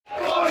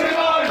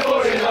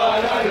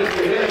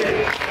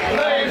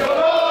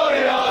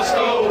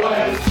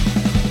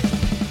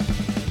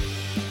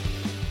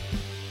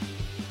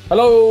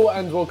Hello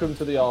and welcome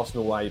to the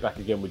Arsenal Way, back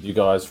again with you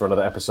guys for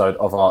another episode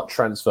of our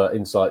Transfer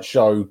Insight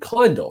show.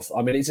 Kind of.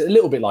 I mean, it's a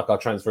little bit like our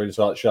Transfer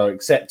Insight show,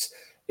 except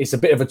it's a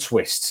bit of a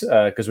twist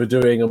because we're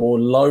doing a more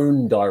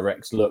loan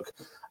direct look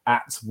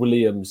at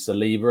William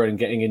Saliba and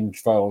getting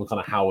info on kind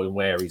of how and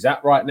where he's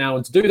at right now.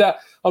 And to do that,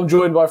 I'm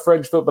joined by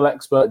French football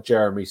expert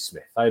Jeremy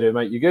Smith. How you doing,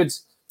 mate? You good?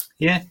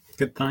 Yeah,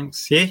 good,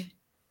 thanks. Yeah?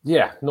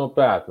 Yeah, not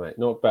bad, mate.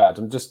 Not bad.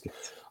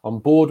 I'm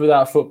bored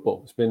without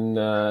football. It's been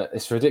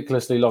it's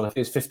ridiculously long. I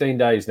think it's 15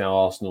 days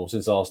now,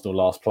 since Arsenal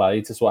last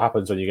played. That's what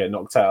happens when you get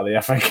knocked out of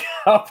the FA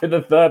Cup in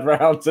the third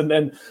round and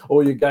then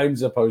all your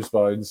games are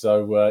postponed.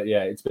 So,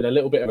 it's been a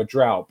little bit of a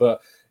drought.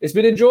 But it's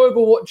been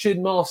enjoyable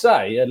watching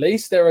Marseille, at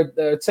least. They're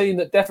a team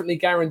that definitely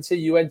guarantee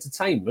you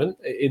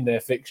entertainment in their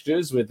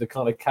fixtures with the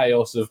kind of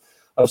chaos of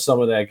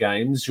some of their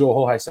games.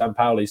 Jorge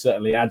Sampaoli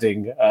certainly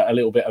adding a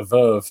little bit of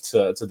verve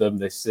to them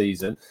this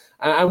season.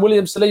 And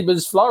William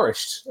Saliba's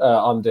flourished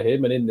under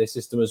him and in this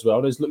system as well.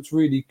 And has looked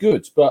really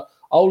good. But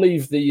I'll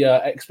leave the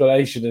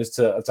explanation as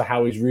to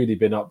how he's really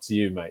been up to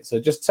you, mate. So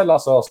just tell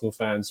us Arsenal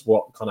fans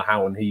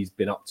how and he's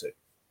been up to.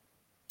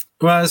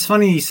 Well, it's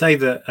funny you say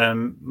that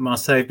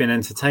Marseille have been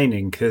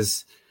entertaining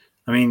because,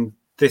 I mean,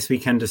 this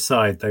weekend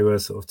aside, they were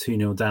sort of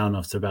 2-0 down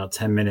after about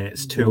 10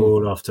 minutes,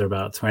 2-2 after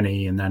about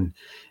 20, and then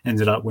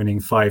ended up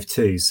winning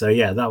 5-2. So,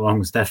 yeah, that one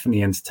was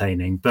definitely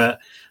entertaining. But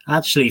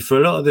actually, for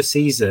a lot of the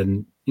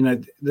season,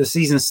 the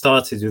season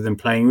started with them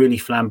playing really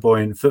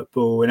flamboyant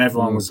football, and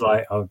everyone was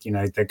like,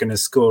 they're going to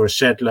score a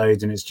shed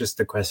load, and it's just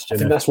a question. I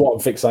think that's what I'm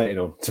fixating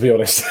on, to be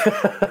honest.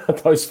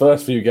 Those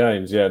first few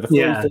games,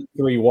 the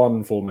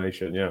 3-1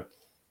 formation, yeah.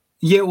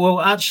 Yeah, well,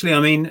 actually, I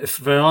mean,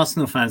 for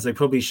Arsenal fans, they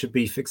probably should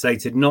be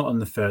fixated not on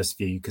the first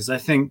few, because I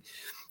think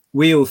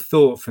we all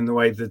thought from the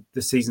way that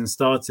the season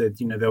started,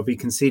 they'll be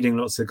conceding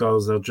lots of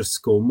goals, they'll just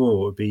score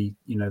more. It'll be,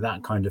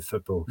 that kind of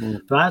football.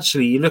 But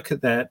actually, you look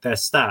at their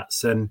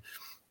stats and,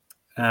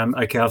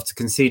 after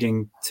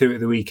conceding 2 at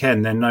the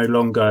weekend, they're no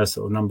longer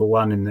sort of number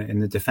one in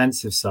the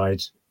defensive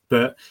side.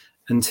 But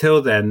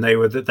until then, they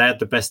had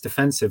the best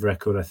defensive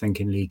record, I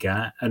think, in Ligue,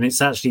 and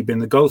it's actually been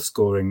the goal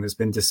scoring that's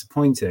been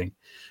disappointing.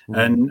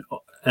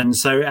 And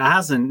so it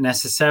hasn't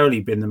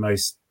necessarily been the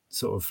most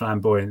sort of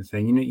flamboyant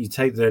thing. You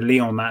take the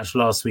Lyon match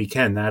last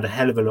weekend, they had a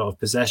hell of a lot of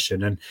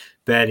possession and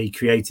barely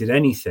created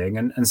anything.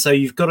 And so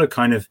you've got to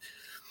kind of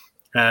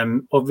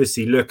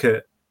obviously look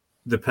at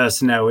the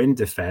personnel in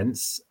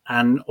defence.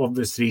 And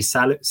obviously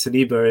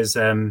Saliba is,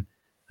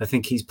 I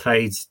think he's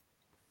played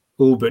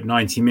all but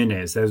 90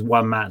 minutes. There's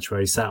one match where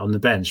he sat on the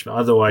bench, but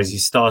otherwise he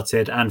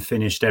started and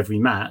finished every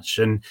match.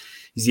 And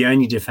he's the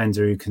only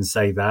defender who can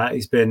say that.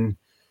 He's been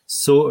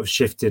sort of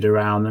shifted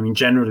around. I mean,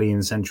 generally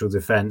in central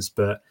defence,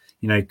 but,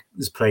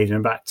 has played in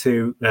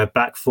a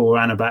back four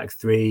and a back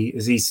three,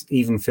 as he's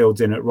even filled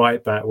in at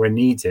right back when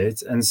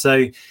needed. And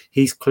so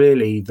he's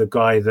clearly the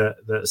guy that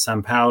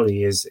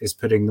Sampaoli is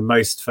putting the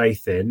most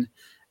faith in.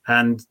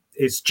 And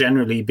it's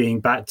generally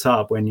being backed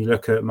up when you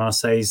look at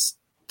Marseille's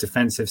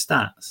defensive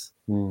stats.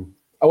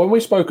 When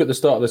we spoke at the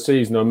start of the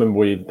season, I remember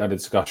we had a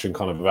discussion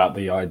kind of about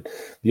the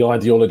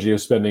ideology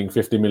of spending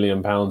 £50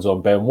 million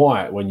on Ben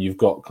White when you've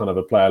got kind of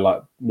a player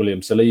like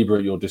William Saliba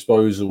at your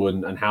disposal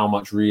and how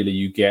much really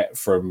you get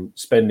from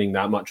spending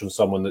that much on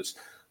someone that's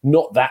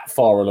not that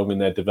far along in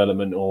their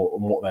development or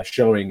what they're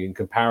showing in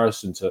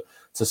comparison to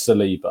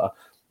Saliba.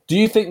 Do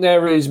you think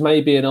there is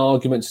maybe an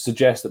argument to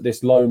suggest that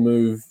this low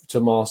move to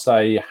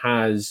Marseille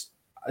has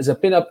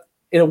been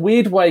in a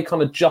weird way,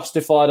 kind of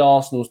justified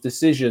Arsenal's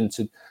decision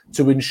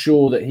to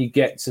ensure that he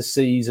gets a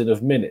season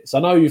of minutes?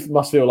 I know you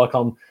must feel like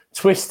I'm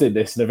twisting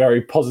this in a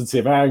very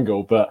positive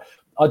angle, but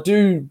I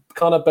do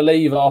kind of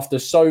believe after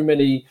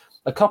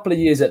a couple of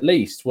years at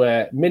least,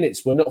 where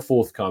minutes were not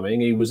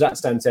forthcoming. He was at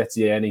Saint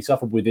Etienne, he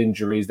suffered with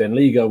injuries, then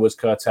Ligue was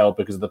curtailed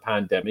because of the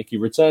pandemic. He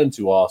returned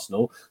to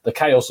Arsenal. The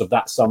chaos of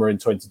that summer in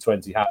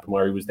 2020 happened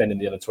where he was then in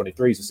the under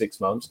 23s for 6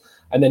 months,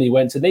 and then he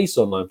went to Nice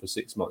on loan for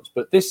 6 months.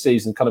 But this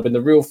season, kind of in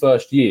the real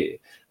first year,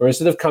 where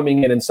instead of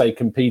coming in and, say,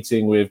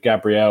 competing with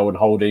Gabriel and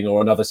Holding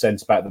or another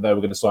centre-back that they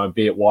were going to sign,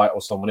 be it White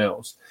or someone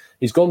else,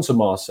 he's gone to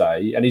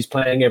Marseille and he's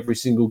playing every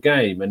single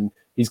game and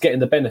he's getting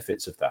the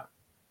benefits of that.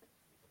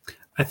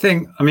 I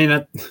think,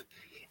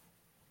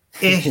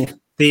 if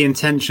the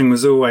intention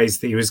was always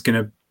that he was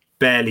going to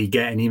barely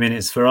get any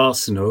minutes for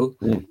Arsenal,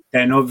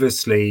 then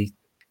obviously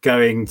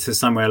going to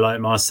somewhere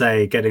like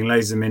Marseille, getting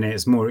loads of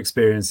minutes, more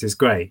experience is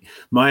great.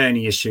 My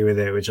only issue with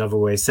it, which I've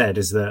always said,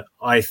 is that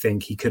I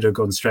think he could have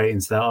gone straight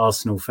into that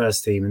Arsenal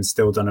first team and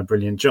still done a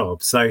brilliant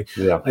job. So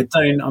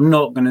I'm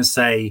not going to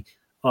say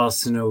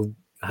Arsenal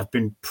have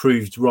been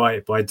proved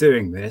right by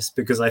doing this,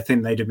 because I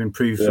think they'd have been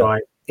proved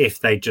right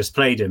if they just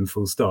played him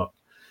full stop.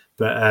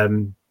 But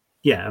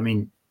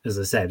as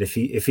I said, if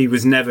he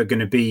was never going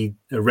to be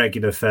a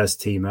regular first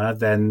teamer,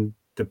 then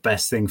the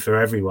best thing for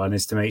everyone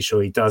is to make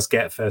sure he does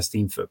get first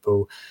team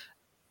football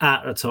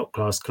at a top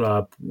class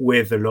club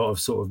with a lot of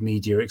sort of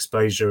media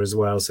exposure as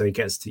well. So he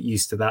gets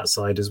used to that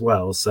side as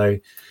well. So,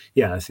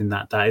 I think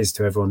that is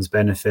to everyone's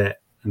benefit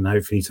and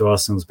hopefully to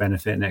Arsenal's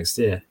benefit next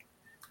year.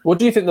 What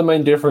do you think the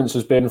main difference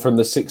has been from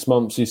the 6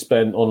 months he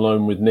spent on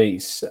loan with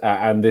Nice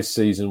and this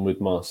season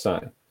with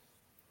Marseille?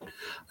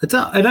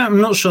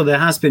 I'm not sure there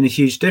has been a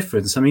huge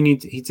difference. I mean,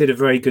 he did a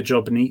very good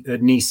job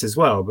at Nice as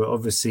well, but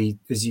obviously,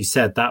 as you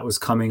said, that was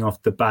coming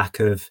off the back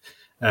of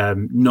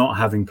not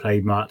having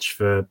played much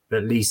for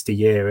at least a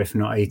year, if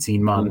not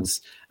 18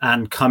 months,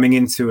 and coming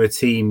into a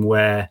team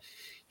where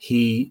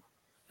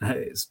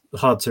it's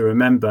hard to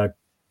remember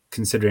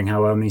considering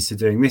how well Nice are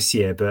doing this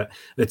year, but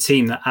a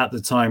team that at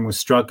the time was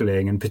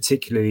struggling, and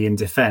particularly in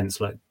defence,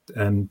 like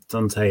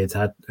Dante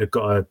had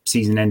got a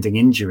season-ending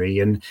injury,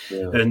 and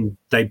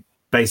they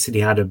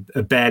basically had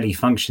a barely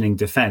functioning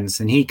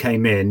defence, and he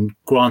came in,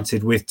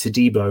 granted with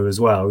Todibo as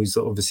well, who's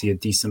obviously a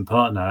decent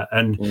partner,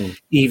 and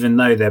even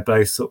though they're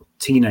both sort of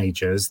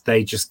teenagers,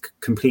 they just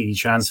completely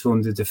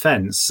transformed the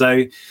defence.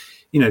 So,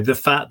 the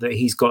fact that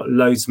he's got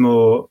loads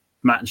more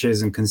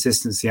matches and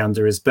consistency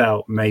under his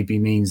belt maybe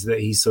means that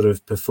he's sort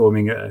of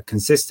performing at a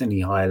consistently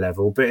higher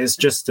level, but it's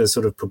just a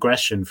sort of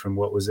progression from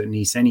what was at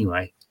Nice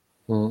anyway.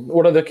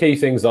 One of the key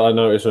things that I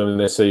noticed in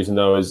this season,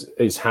 though,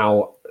 is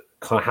how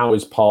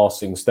his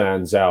passing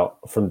stands out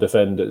from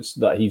defenders,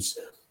 that he's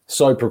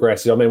so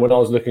progressive. I mean, when I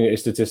was looking at his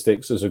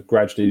statistics as a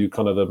gradually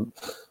kind of the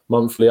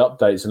monthly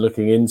updates and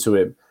looking into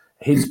him,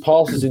 his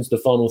passes into the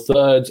final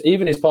third,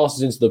 even his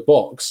passes into the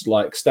box,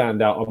 like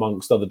stand out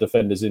amongst other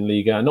defenders in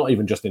Ligue, not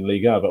even just in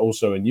Ligue, but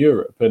also in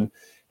Europe. And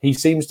he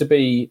seems to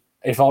be,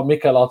 if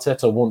Mikel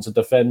Arteta wants a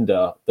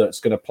defender that's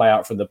going to play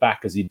out from the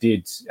back as he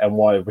did, and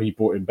why he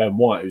brought in Ben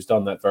White, who's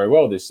done that very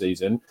well this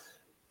season,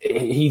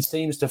 he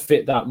seems to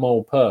fit that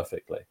mould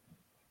perfectly.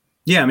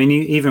 Yeah, I mean,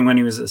 even when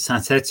he was at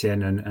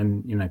Saint-Etienne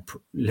and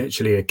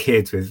literally a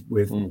kid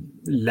with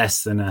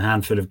less than a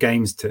handful of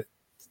games to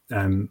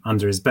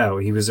under his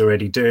belt, he was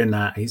already doing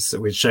that.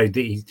 Which showed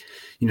that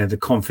the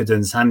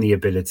confidence and the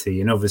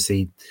ability. And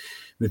obviously,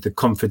 with the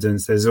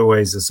confidence, there's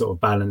always a sort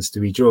of balance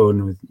to be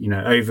drawn with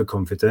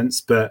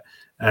overconfidence. But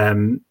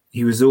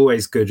he was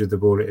always good with the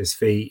ball at his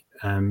feet,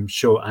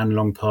 short and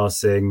long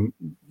passing.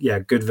 Yeah,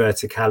 good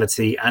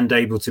verticality and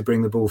able to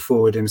bring the ball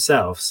forward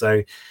himself.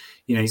 So,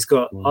 he's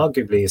got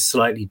arguably a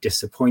slightly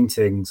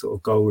disappointing sort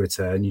of goal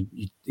return.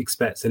 You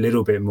expect a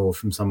little bit more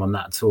from someone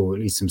that tall, at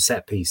least some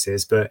set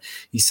pieces, but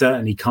he's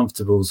certainly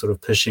comfortable sort of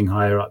pushing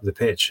higher up the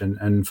pitch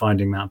and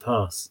finding that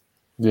pass.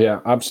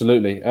 Yeah,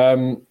 absolutely.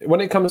 When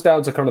it comes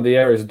down to kind of the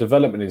areas of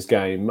development in his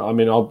game, I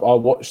mean, I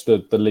watched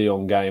the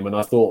Lyon game and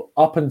I thought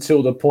up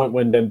until the point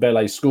when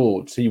Dembele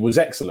scored, he was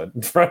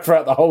excellent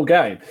throughout the whole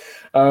game.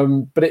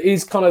 But it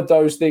is kind of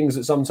those things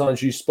that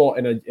sometimes you spot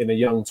in a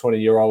young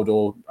 20-year-old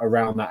or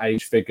around that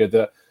age figure,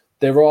 that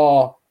there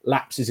are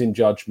lapses in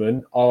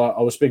judgment.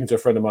 I was speaking to a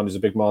friend of mine who's a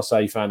big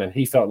Marseille fan, and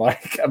he felt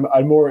like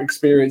a more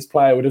experienced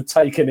player would have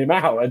taken him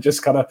out and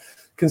just kind of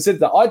considered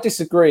that. I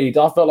disagreed.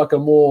 I felt like a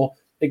more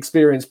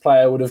experienced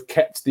player would have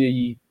kept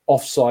the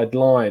offside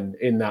line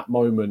in that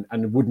moment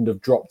and wouldn't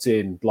have dropped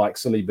in like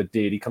Saliba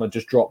did. He kind of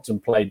just dropped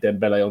and played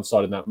Dembele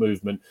onside in that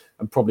movement,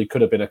 and probably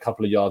could have been a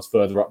couple of yards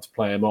further up to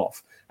play him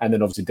off. And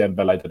then obviously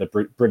Dembele did a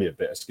brilliant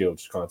bit of skill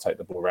to kind of take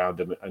the ball around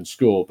him and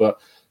score.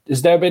 But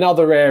has there been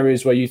other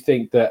areas where you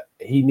think that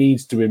he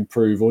needs to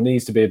improve or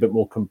needs to be a bit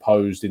more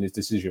composed in his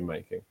decision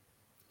making?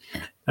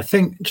 I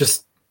think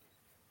just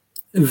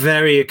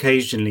very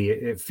occasionally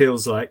it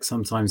feels like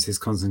sometimes his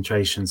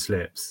concentration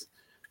slips.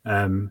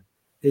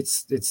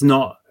 It's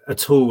not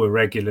at all a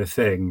regular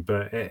thing,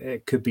 but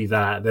it could be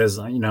that. There's,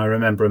 I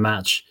remember a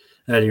match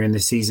earlier in the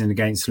season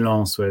against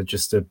Lens where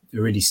just a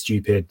really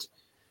stupid,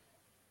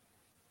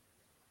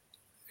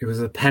 it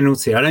was a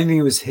penalty. I don't think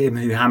it was him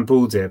who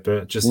handballed it,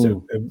 but just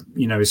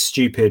a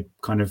stupid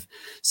kind of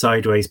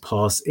sideways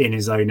pass in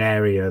his own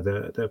area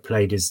that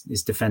played his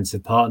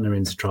defensive partner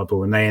into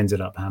trouble, and they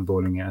ended up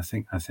handballing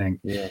it. I think.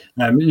 Yeah.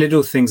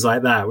 Little things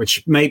like that,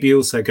 which maybe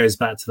also goes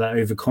back to that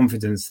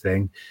overconfidence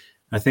thing.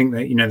 I think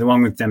that, the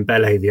one with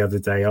Dembele the other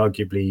day,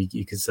 arguably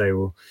you could say,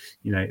 well,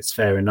 it's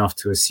fair enough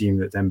to assume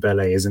that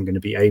Dembele isn't going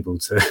to be able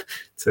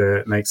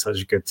to make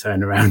such a good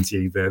turnaround to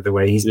you the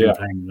way he's been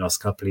playing the last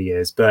couple of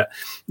years. But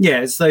yeah,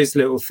 it's those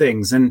little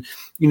things. And,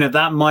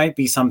 that might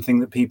be something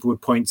that people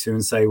would point to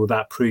and say, well,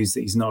 that proves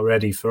that he's not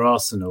ready for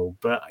Arsenal.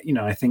 But,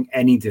 I think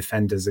any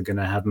defenders are going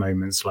to have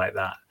moments like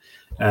that.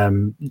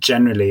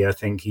 Generally, I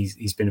think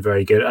he's been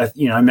very good.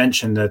 I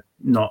mentioned that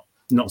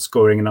not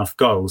scoring enough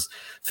goals.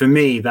 For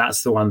me,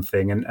 that's the one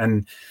thing.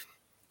 And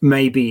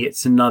maybe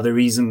it's another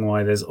reason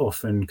why there's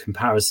often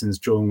comparisons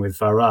drawn with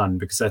Varane,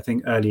 because I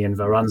think early in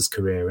Varane's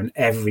career, and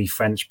every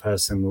French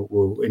person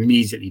will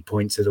immediately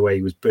point to the way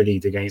he was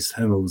bullied against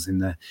Hummels in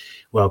the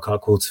World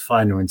Cup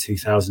quarter-final in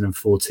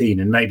 2014.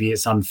 And maybe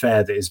it's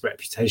unfair that his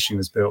reputation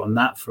was built on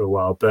that for a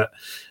while. But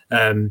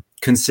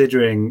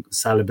considering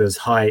Saliba's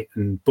height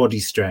and body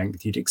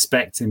strength, you'd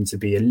expect him to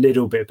be a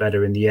little bit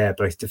better in the air,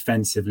 both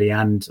defensively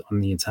and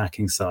on the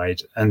attacking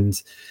side.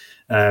 And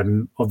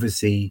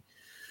obviously,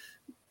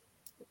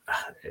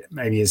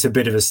 maybe it's a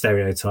bit of a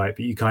stereotype,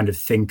 but you kind of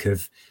think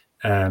of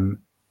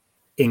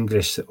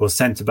English or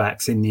centre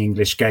backs in the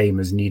English game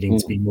as needing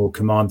to be more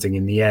commanding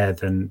in the air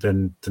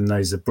than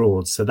those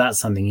abroad. So that's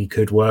something he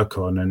could work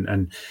on.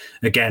 And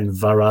again,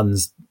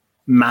 Varane's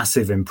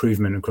massive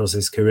improvement across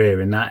his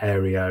career in that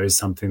area is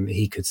something that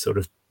he could sort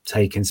of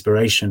take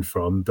inspiration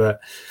from. But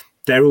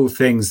they're all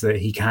things that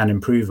he can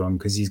improve on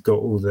because he's got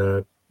all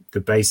the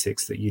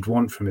basics that you'd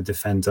want from a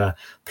defender.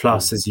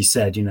 Plus, as you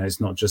said,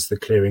 it's not just the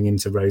clearing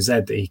into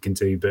Rosette that he can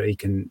do, but he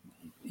can,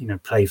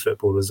 play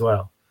football as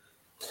well.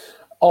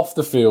 Off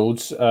the field,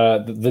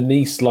 the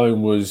Nice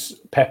loan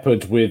was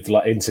peppered with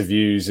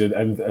interviews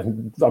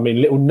and I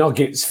mean little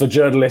nuggets for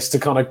journalists to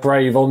kind of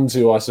grave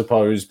onto, I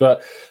suppose.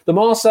 But the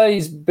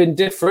Marseille's been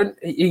different.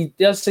 He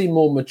does seem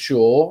more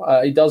mature.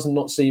 He does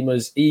not seem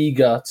as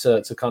eager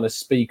to kind of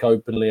speak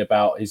openly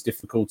about his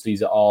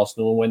difficulties at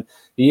Arsenal. And when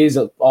he is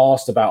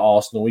asked about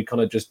Arsenal, he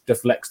kind of just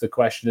deflects the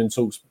question and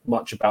talks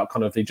much about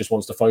kind of he just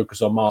wants to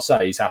focus on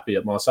Marseille. He's happy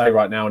at Marseille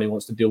right now and he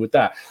wants to deal with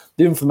that.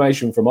 The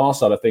information from our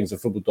side of things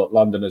at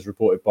Football.London has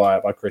reported by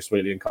Chris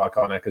Wheatley and Kai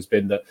Karnak has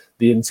been that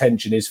the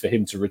intention is for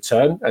him to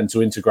return and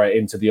to integrate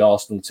into the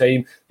Arsenal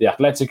team. The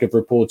Athletic have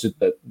reported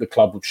that the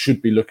club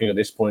should be looking at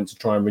this point to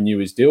try and renew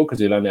his deal because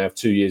he'll only have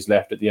 2 years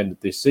left at the end of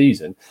this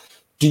season.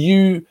 Do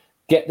you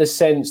get the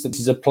sense that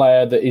he's a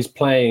player that is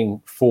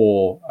playing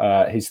for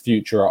his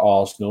future at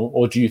Arsenal,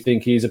 or do you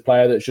think he's a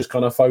player that's just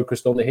kind of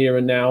focused on the here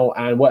and now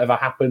and whatever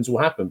happens will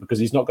happen because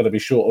he's not going to be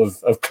short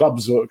of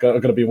clubs that are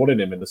going to be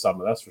wanting him in the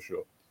summer, that's for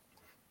sure?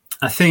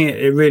 I think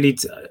it really...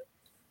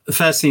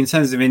 Firstly, in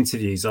terms of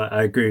interviews,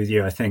 I agree with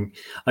you. I don't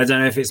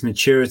know if it's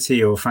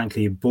maturity or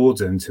frankly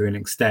boredom to an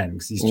extent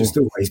because he's just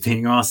always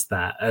being asked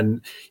that. And,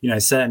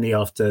 certainly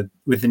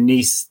with the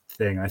Nice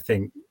thing, I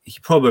think he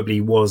probably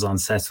was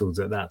unsettled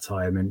at that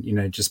time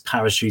and, just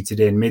parachuted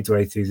in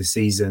midway through the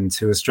season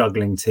to a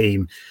struggling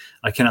team.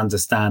 I can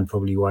understand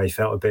probably why he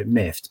felt a bit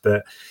miffed.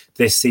 But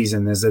this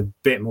season, there's a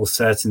bit more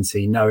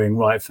certainty, knowing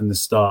right from the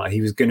start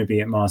he was going to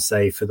be at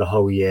Marseille for the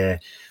whole year,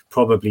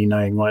 probably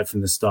knowing right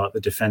from the start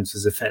the defence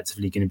was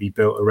effectively going to be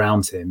built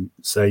around him.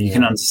 So you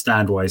can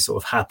understand why he's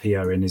sort of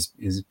happier in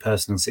his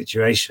personal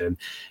situation.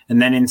 And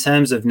then in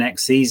terms of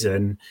next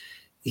season,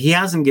 he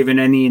hasn't given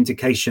any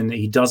indication that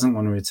he doesn't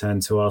want to return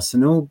to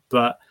Arsenal,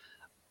 but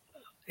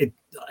it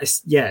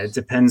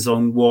depends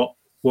on what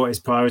his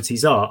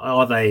priorities are.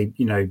 Are they,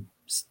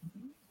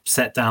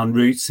 set down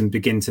roots and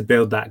begin to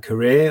build that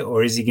career?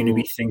 Or is he going to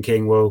be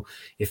thinking, well,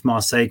 if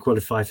Marseille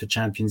qualify for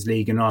Champions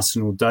League and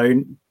Arsenal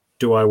don't,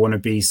 do I want to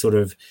be sort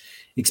of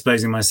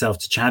exposing myself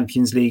to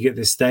Champions League at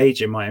this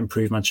stage? It might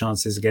improve my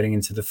chances of getting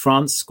into the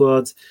France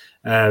squad.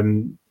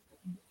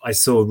 I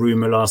saw a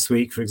rumour last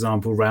week, for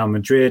example, Real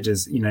Madrid,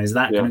 is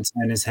that going to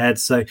turn his head?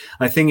 So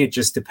I think it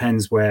just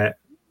depends what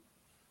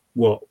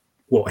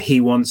he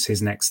wants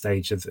his next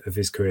stage of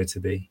his career to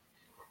be.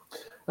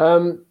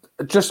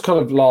 Just kind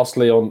of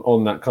lastly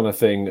on that kind of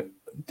thing,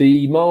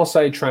 the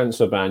Marseille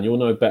transfer ban, you'll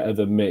know better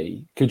than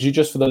me. Could you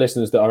just, for the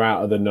listeners that are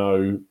out of the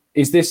know,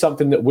 is this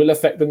something that will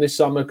affect them this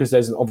summer? Because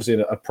there's obviously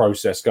a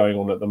process going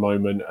on at the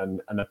moment and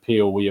an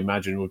appeal we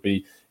imagine would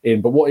be in.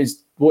 But what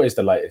is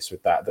the latest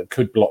with that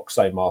could block,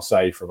 say,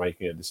 Marseille from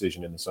making a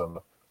decision in the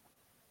summer?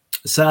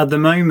 So at the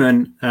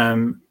moment,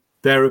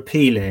 they're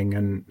appealing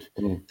and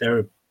they're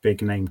a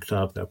big name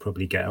club. They'll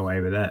probably get away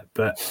with it.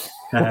 But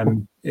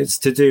it's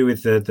to do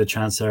with the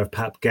transfer of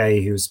Pape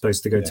Gay, who was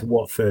supposed to go to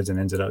Watford and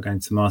ended up going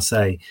to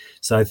Marseille.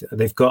 So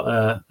they've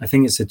got I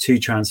think it's a 2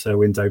 transfer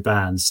window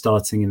ban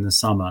starting in the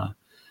summer.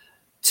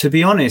 To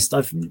be honest,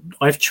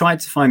 I've tried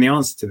to find the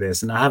answer to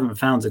this and I haven't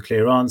found a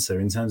clear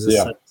answer in terms of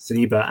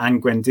Saliba and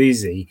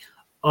Guendouzi.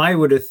 I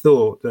would have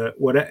thought that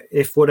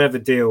if whatever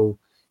deal,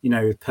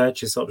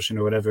 purchase option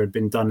or whatever had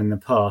been done in the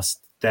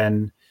past,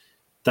 then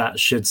that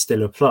should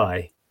still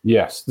apply.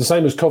 Yes, the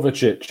same as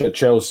Kovacic at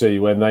Chelsea.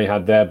 When they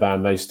had their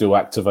ban, they still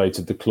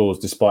activated the clause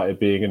despite it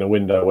being in a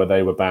window where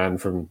they were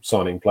banned from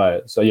signing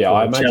players. So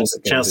I imagine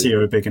Chelsea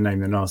are a bigger name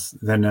than us.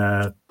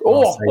 I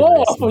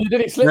thought you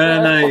did it slip.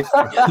 No,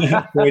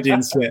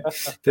 Freudian slip.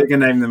 Bigger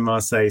name than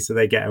Marseille, so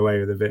they get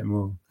away with a bit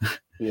more.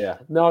 Yeah,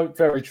 no,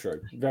 very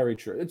true, very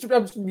true.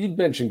 You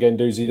mentioned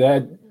Guendouzi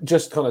there,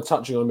 just kind of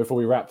touching on before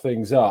we wrap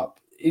things up.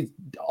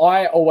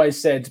 I always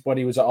said when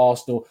he was at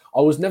Arsenal,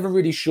 I was never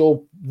really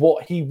sure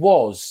what he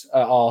was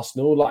at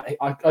Arsenal. Like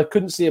I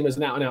couldn't see him as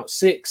an out-and-out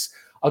 6.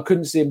 I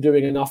couldn't see him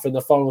doing enough in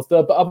the final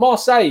third. But at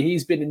Marseille,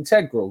 he's been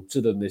integral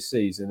to them this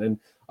season. And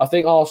I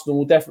think Arsenal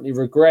will definitely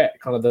regret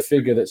kind of the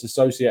figure that's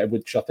associated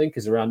with, which I think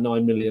is around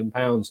 £9 million,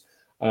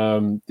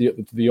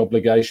 the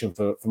obligation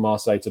for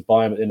Marseille to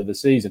buy him at the end of the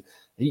season.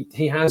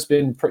 He has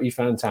been pretty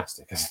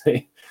fantastic, hasn't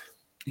he?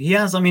 He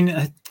has. I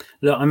mean,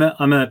 look,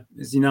 I'm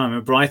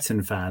a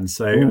Brighton fan,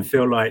 so I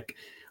feel like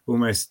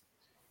almost,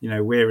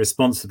 we're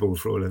responsible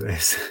for all of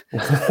this.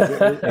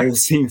 It all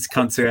seems to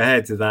come to a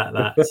head to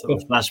that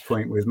sort of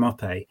flashpoint with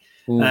Mope. I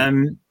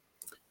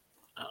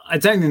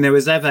don't think there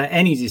was ever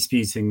any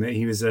disputing that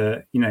he was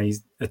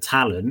he's a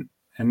talent,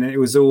 and it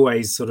was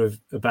always sort of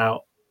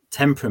about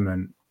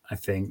temperament, I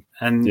think.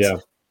 And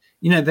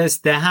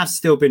there have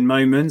still been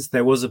moments.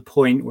 There was a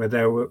point where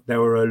there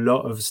were a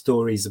lot of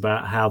stories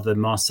about how the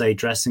Marseille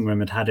dressing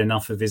room had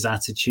enough of his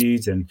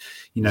attitude, and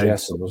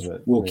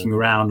walking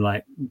around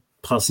like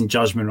passing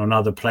judgment on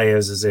other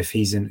players as if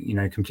he's in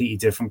completely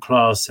different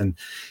class and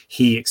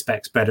he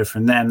expects better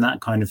from them,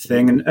 that kind of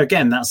thing. And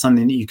again, that's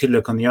something that you could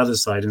look on the other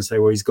side and say,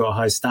 well, he's got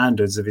high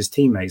standards of his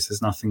teammates.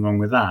 There's nothing wrong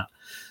with that.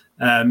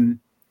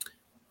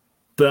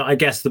 But I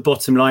guess the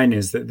bottom line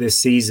is that this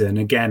season,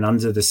 again,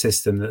 under the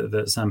system that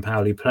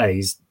Sampaoli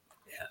plays,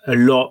 a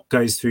lot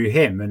goes through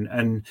him.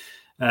 And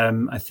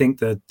I think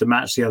that the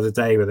match the other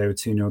day where they were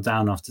 2-0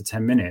 down after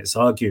 10 minutes,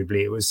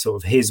 arguably it was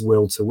sort of his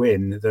will to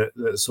win that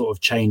sort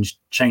of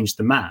changed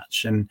the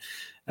match.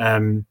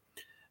 And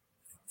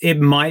it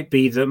might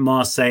be that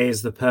Marseille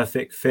is the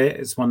perfect fit.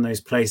 It's one of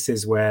those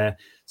places where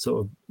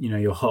sort of,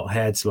 your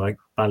hotheads like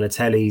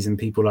Balotellis and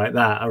people like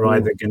that are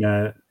either going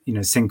to,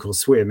 sink or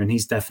swim, and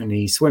he's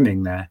definitely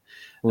swimming there.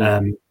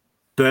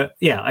 But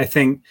yeah, I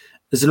think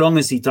as long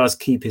as he does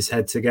keep his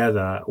head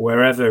together,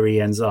 wherever he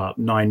ends up,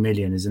 9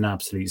 million is an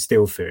absolute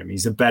steal for him.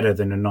 He's better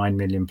than a 9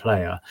 million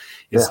player.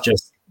 It's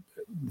just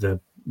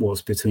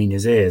what's between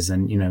his ears.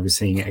 And, we're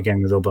seeing it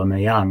again with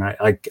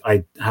Aubameyang.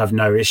 I have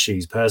no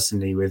issues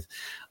personally with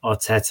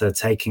Arteta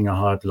taking a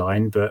hard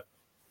line, but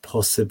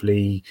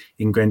possibly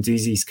in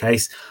Guendouzi's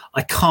case,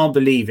 I can't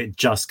believe it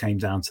just came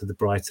down to the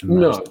Brighton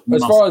match. No,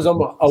 as far as I'm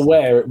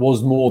aware, it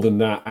was more than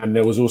that. And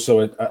there was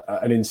also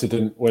an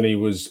incident when he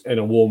was in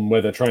a warm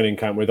weather training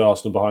camp with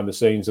Arsenal behind the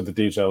scenes, of the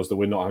details that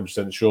we're not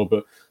 100% sure,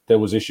 but there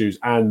was issues,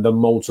 and the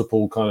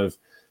multiple kind of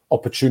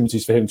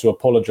opportunities for him to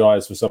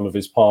apologise for some of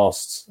his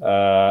past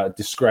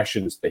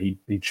discretions that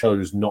he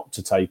chose not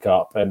to take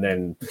up, and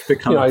then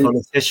become a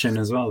politician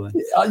as well. Then.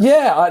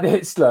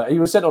 He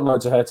was sent on loan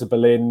to Hertha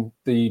Berlin.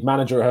 The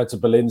manager at Hertha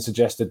Berlin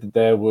suggested that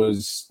there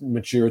was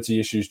maturity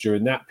issues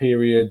during that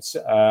period.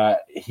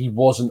 He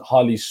wasn't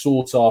highly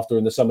sought after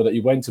in the summer that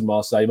he went to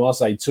Marseille.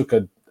 Marseille took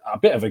a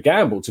bit of a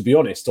gamble, to be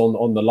honest,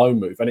 on the loan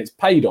move, and it's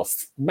paid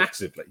off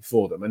massively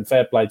for them, and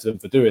fair play to them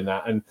for doing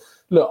that. And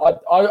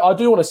look, I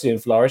do want to see him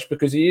flourish,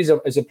 because he is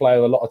a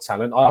player with a lot of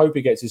talent. I hope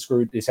he gets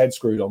his head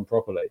screwed on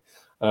properly,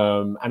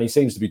 and he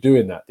seems to be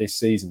doing that this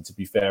season, to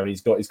be fair. And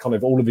he's got kind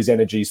of all of his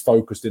energies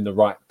focused in the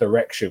right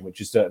direction, which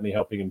is certainly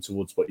helping him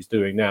towards what he's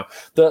doing now.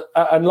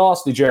 And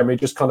lastly, Jeremy,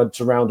 just kind of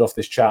to round off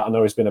this chat, I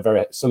know it's been a very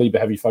Saliba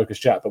heavy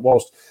focused chat, but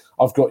whilst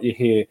I've got you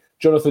here,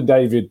 Jonathan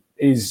David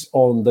is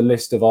on the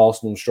list of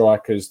Arsenal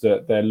strikers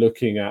that they're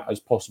looking at as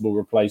possible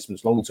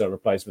replacements, long-term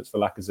replacements for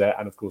Lacazette,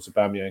 and of course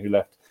Aubameyang, who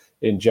left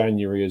in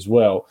January as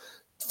well.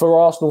 For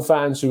Arsenal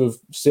fans who have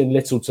seen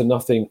little to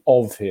nothing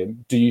of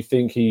him, do you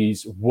think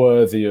he's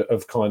worthy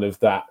of kind of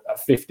that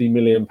 £50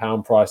 million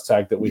price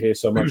tag that we hear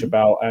so much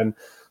about? And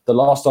the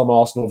last time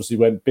Arsenal obviously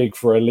went big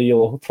for a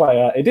Lille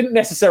player, it didn't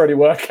necessarily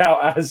work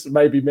out as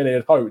maybe many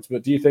had hoped,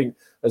 but do you think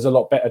there's a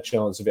lot better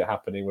chance of it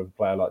happening with a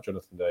player like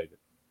Jonathan David?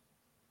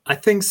 I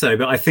think so,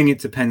 but I think it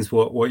depends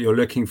what you're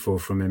looking for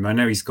from him. I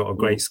know he's got a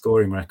great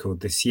scoring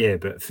record this year,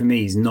 but for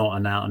me, he's not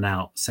an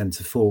out-and-out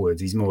centre-forward.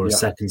 He's more a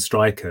second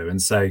striker.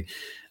 And so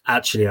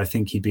actually, I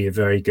think he'd be a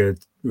very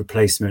good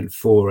replacement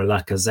for a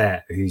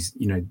Lacazette, who's,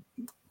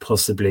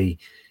 possibly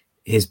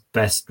his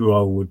best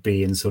role would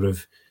be in sort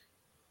of,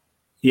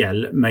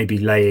 maybe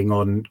laying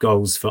on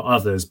goals for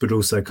others, but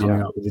also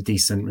coming up with a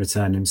decent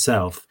return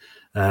himself,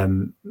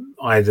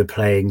 either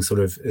playing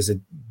sort of as a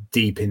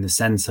deep in the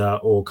centre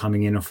or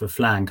coming in off a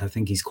flank. I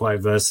think he's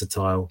quite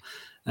versatile.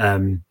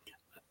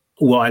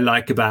 What I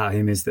like about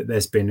him is that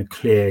there's been a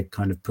clear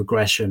kind of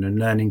progression and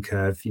learning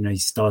curve. He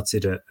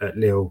started at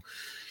Lille,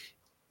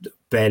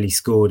 barely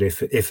scored,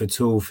 if at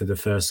all, for the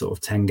first sort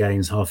of 10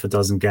 games, half a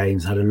dozen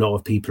games, had a lot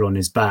of people on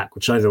his back,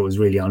 which I thought was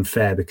really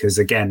unfair, because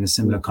again, a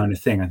similar kind of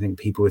thing. I think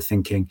people were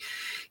thinking,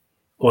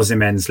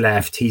 Osimhen's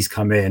left, he's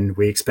come in,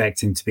 we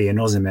expect him to be an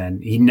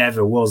Osimhen. He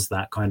never was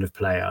that kind of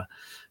player.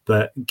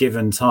 But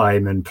given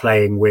time and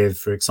playing with,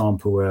 for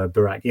example,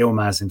 Burak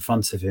Yilmaz in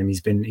front of him,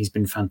 he's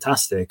been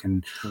fantastic.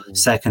 And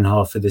second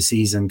half of the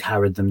season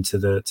carried them to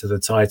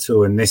the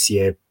title, and this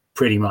year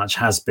pretty much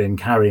has been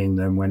carrying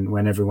them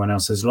when everyone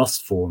else has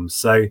lost form.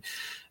 So,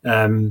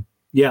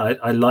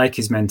 I like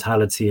his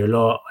mentality a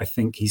lot. I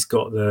think he's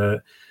got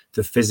the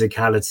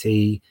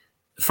physicality.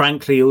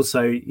 Frankly,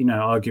 also,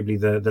 arguably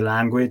the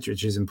language,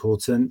 which is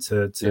important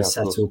to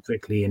settle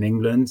quickly in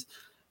England.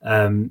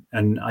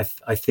 And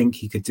I think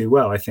he could do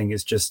well. I think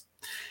it's just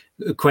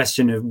a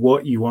question of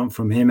what you want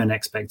from him and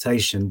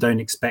expectation.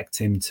 Don't expect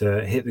him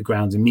to hit the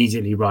ground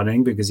immediately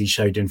running, because he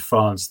showed in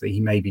France that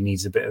he maybe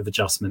needs a bit of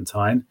adjustment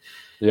time.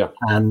 Yeah.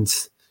 And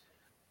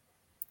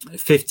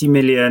 50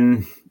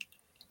 million,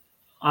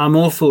 I'm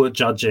awful at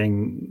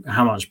judging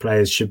how much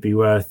players should be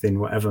worth in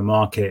whatever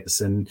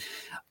markets. And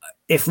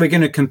if we're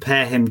going to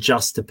compare him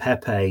just to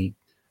Pepe,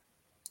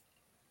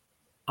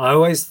 I've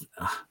always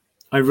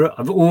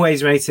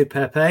rated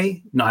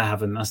Pepe. No, I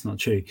haven't. That's not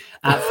true.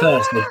 At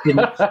first, I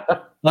didn't.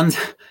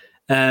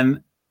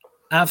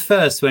 At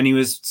first, when he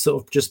was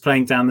sort of just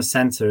playing down the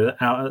centre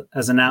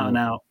as an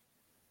out-and-out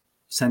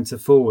centre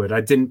forward. I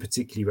didn't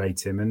particularly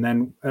rate him. And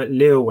then at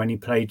Lille, when he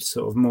played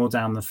sort of more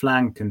down the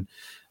flank, and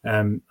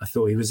I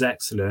thought he was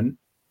excellent.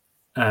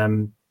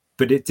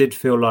 But it did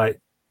feel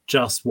like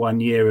just 1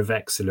 year of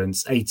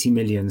excellence. 80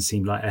 million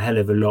seemed like a hell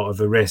of a lot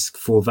of a risk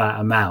for that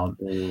amount.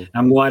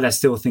 And while I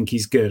still think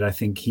he's good, I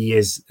think he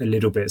is a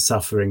little bit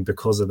suffering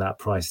because of that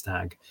price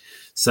tag.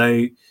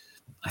 So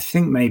I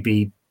think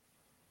maybe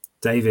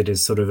David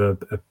is sort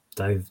of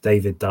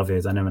David,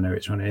 I never know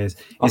which one it is.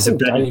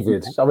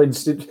 David. I mean,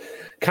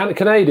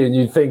 Canadian,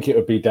 you'd think it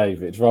would be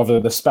David rather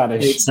than the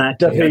Spanish.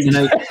 Exactly.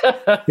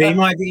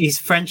 He's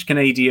French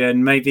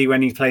Canadian. Maybe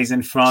when he plays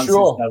in France,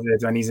 it's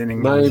David. When he's in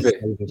England,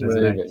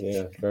 maybe.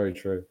 Yeah, very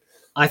true.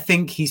 I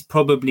think he's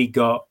probably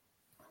got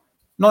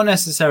not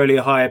necessarily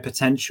a higher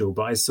potential,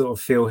 but I sort of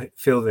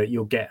feel that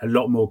you'll get a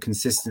lot more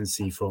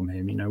consistency from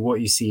him. You know, what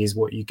you see is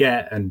what you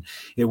get, and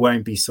it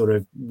won't be sort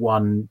of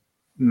one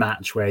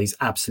match where he's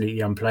absolutely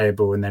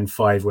unplayable and then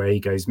 5 where he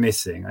goes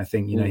missing. I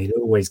think, he'll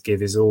always give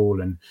his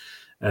all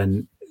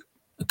and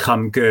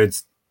come good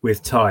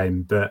with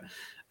time. But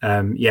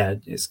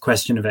it's a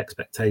question of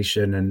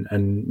expectation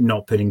and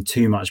not putting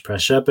too much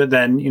pressure. But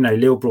then,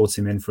 Lille brought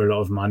him in for a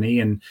lot of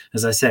money. And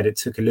as I said, it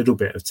took a little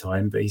bit of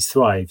time, but he's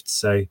thrived.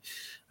 So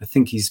I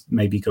think he's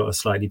maybe got a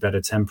slightly better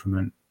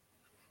temperament.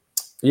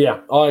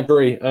 Yeah, I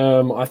agree.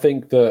 I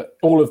think that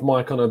all of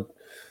my kind of,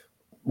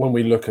 when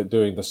we look at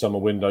doing the summer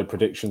window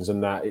predictions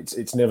and that,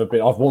 it's never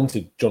been, I've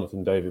wanted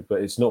Jonathan David,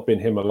 but it's not been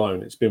him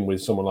alone. It's been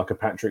with someone like a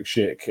Patrick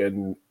Schick,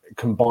 and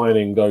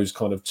combining those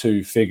kind of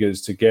two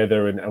figures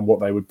together and what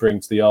they would bring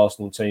to the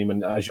Arsenal team.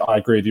 And I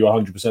agree with you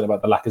 100%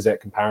 about the Lacazette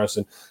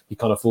comparison. He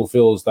kind of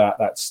fulfills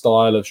that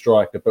style of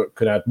striker, but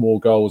can add more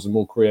goals and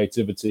more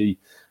creativity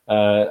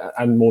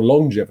and more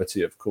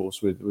longevity, of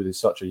course, with his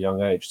such a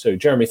young age too.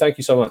 Jeremy, thank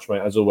you so much,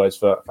 mate, as always,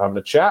 for having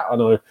a chat. I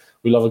know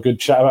we love a good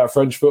chat about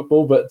French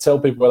football, but tell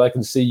people where they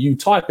can see you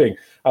typing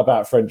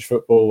about French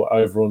football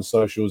over on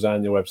socials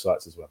and your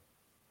websites as well.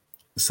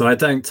 So I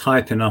don't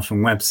type enough on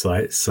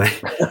websites. So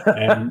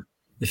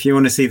if you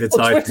want to see the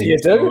typing, Twitter, you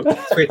do.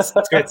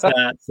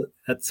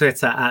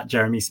 Twitter at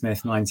Jeremy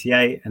Smith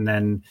 98, and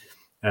then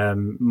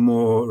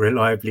more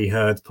reliably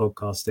heard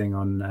podcasting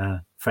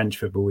on French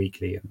Football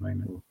Weekly at the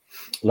moment.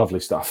 Lovely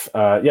stuff.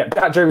 At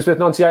Jeremy Smith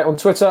 98 on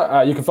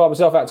Twitter. You can find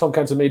myself at Tom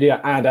Canton Media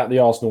and at the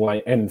Arsenal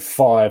Way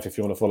N5 if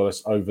you want to follow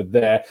us over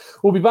there.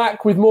 We'll be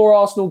back with more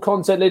Arsenal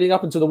content leading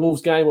up into the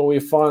Wolves game, where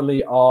we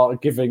finally are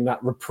giving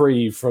that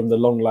reprieve from the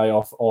long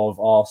layoff of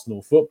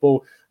Arsenal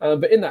football.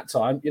 But in that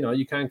time,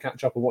 you can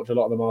catch up and watch a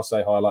lot of the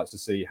Marseille highlights to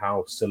see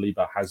how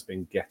Saliba has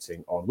been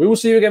getting on. We will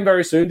see you again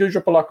very soon. Do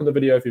drop a like on the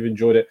video if you've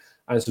enjoyed it,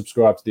 and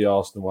subscribe to the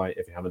Arsenal Way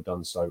if you haven't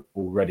done so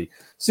already.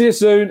 See you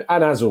soon,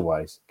 and as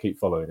always, keep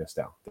following us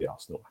down the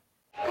Arsenal Way.